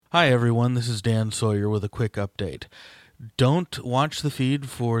Hi, everyone. This is Dan Sawyer with a quick update. Don't watch the feed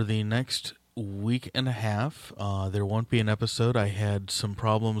for the next week and a half. There won't be an episode. I had some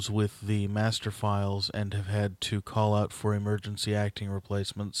problems with the master files and have had to call out for emergency acting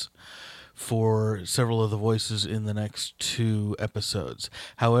replacements for several of the voices in the next two episodes.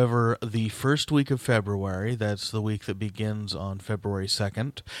 However, the first week of February, that's the week that begins on February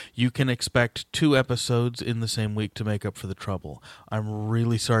 2nd, you can expect two episodes in the same week to make up for the trouble. I'm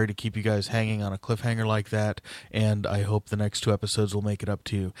really sorry to keep you guys hanging on a cliffhanger like that, and I hope the next two episodes will make it up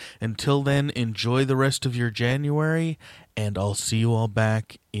to you. Until then, enjoy the rest of your January, and I'll see you all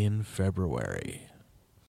back in February.